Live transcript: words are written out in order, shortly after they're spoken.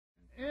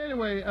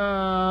Anyway,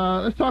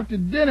 let's talk to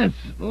Dennis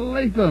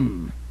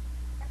Latham.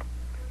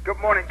 Good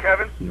morning,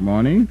 Kevin. Good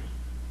morning.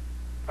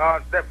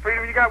 That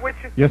Freedom you got with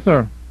you? Yes,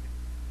 sir.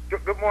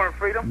 Good morning,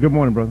 Freedom. Good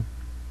morning, brother.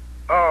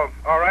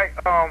 All right.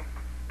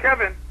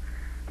 Kevin,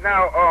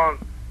 now,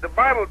 the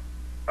Bible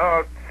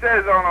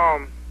says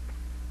on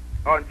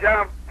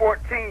John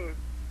 14,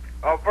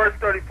 verse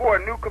 34,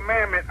 a new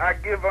commandment I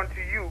give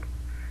unto you,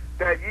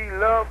 that ye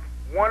love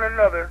one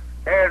another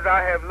as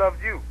I have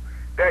loved you,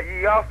 that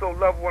ye also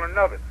love one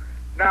another.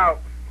 Now,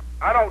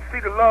 I don't see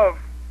the love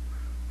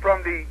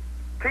from the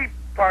Tea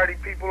Party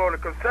people or the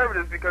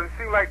conservatives, because it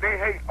seems like they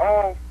hate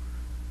all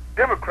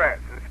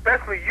Democrats,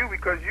 especially you,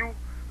 because you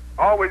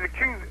always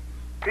accuse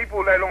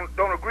people that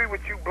don't agree with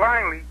you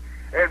blindly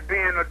as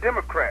being a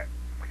Democrat.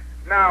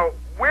 Now,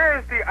 where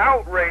is the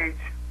outrage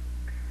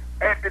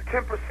at the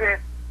 10%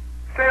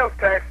 sales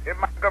tax in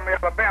Montgomery,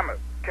 Alabama,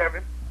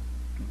 Kevin?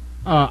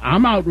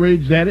 I'm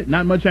outraged at it.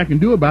 Not much I can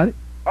do about it.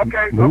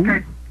 Okay,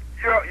 okay.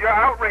 You're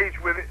outraged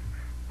with it,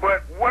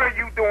 but what are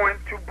you doing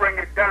to bring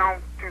it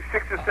down to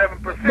 6 or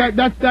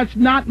 7%? That's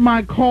not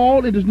my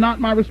call. It is not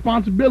my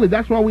responsibility.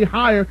 That's why we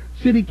hire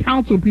city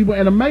council people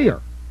and a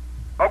mayor.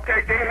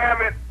 Okay, they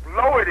haven't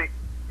lowered it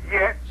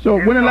yet. So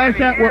when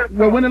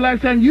the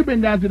last time you've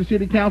been down to the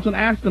city council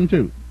and asked them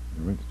to?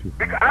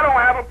 Because I don't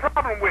have a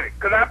problem with it,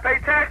 because I pay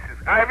taxes.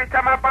 Every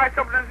time I buy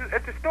something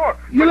at the store.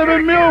 You live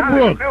in Millbrook. I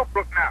live in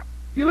Millbrook now.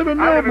 You live in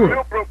I live in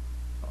Millbrook. Millbrook.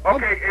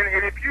 Okay,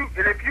 and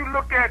if you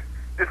look at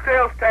the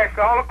sales tax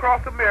all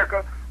across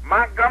America,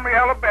 Montgomery,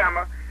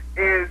 Alabama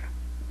is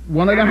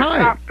one of the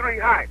highest. Top 3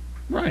 high.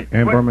 Right.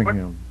 And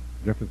Birmingham,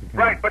 Jefferson County.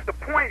 Right, but the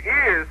point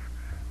is,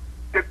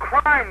 the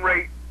crime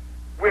rate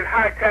with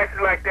high taxes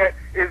like that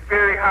is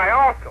very high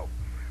also.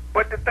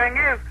 But the thing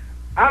is,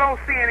 I don't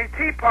see any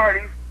Tea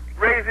Parties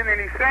raising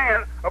any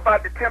sand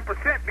about the 10%,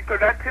 because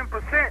that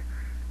 10%,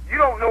 you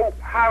don't know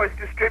how it's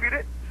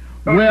distributed.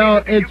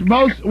 Well, it's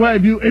most. Well,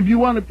 if you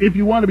want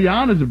to be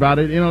honest about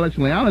it,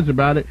 intellectually honest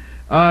about it,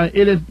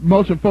 it is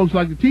most of folks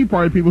like the Tea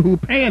Party people who are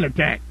paying a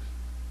tax.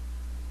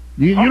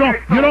 You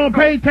don't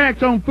pay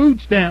tax on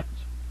food stamps.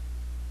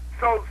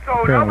 So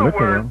in other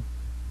words,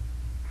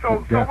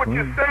 so what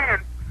you're saying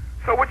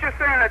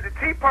that the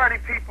Tea Party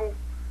people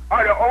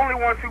are the only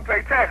ones who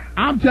pay taxes.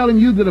 I'm telling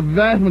you that the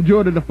vast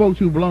majority of the folks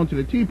who belong to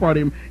the Tea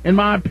Party, in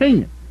my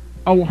opinion,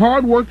 are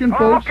hard-working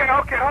folks. Okay,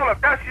 hold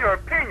up. That's your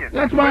opinion.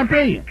 That's my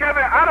opinion.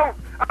 Kevin, I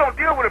don't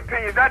deal with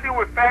opinions. I deal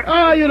with facts.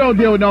 Oh, you don't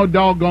deal with no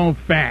doggone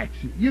facts.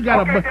 You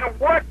got Okay, then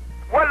what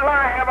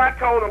lie have I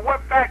told, or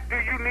what fact do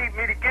you need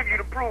me to give you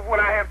to prove what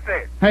I have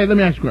said? Hey, let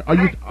me ask you,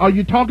 are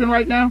you talking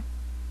right now?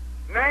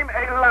 Name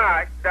a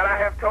lie that I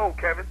have told,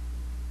 Kevin.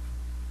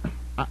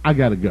 I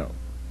gotta go.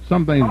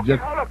 Some things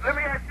just. Hold up. Let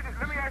me ask you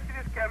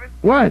this, Kevin.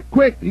 What?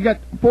 Quick! You got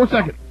 4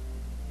 seconds.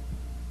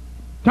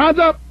 Time's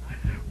up.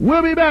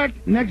 We'll be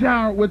back next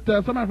hour with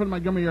somebody from the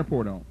Montgomery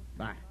Airport on.